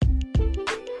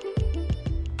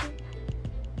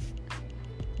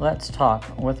Let's Talk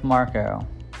with Marco,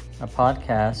 a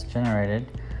podcast generated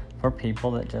for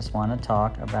people that just want to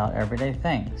talk about everyday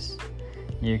things.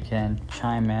 You can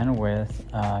chime in with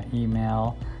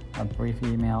email, a brief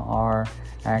email, or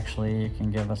actually you can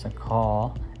give us a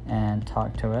call and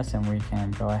talk to us, and we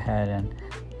can go ahead and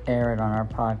air it on our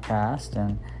podcast,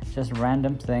 and just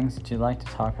random things that you'd like to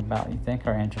talk about you think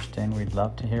are interesting. We'd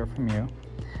love to hear from you.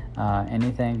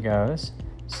 Anything goes.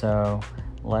 So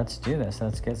let's do this.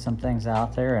 Let's get some things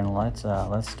out there, and let's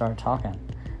start talking.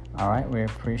 All right, we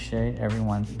appreciate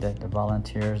everyone that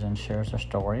volunteers and shares their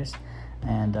stories,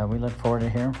 and we look forward to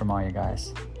hearing from all you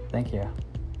guys. Thank you.